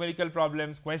problems of numerical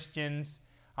problems, questions,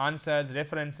 answers,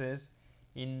 references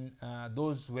in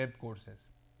those web courses.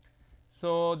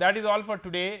 So, that is all for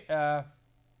today.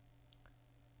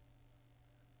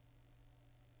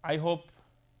 I hope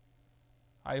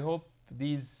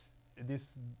this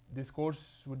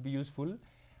course would be useful,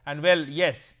 and well,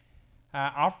 yes,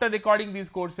 after recording these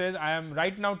courses, I am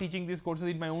right now teaching these courses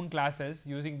in my own classes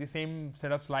using the same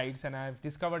set of slides, and I have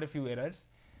discovered a few errors.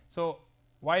 So,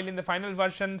 while in the final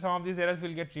version some of these errors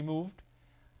will get removed,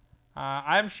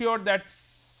 I am sure that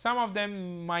some of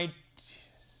them might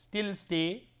still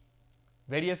stay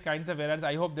various kinds of errors.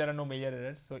 I hope there are no major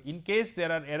errors. So, in case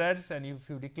there are errors and if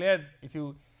you declare, if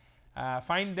you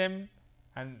find them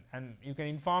and you can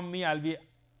inform me, I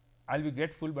will be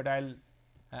grateful, but I will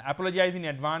apologize in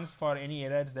advance for any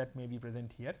errors that may be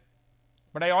present here.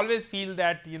 But I always feel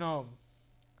that, you know,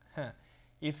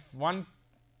 if one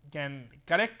can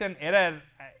correct an error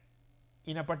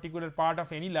in a particular part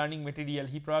of any learning material,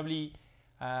 he probably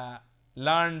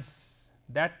learns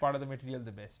that part of the material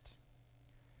the best.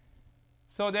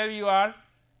 So, there you are.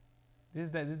 This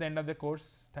is the end of the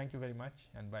course. Thank you very much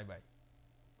and bye bye.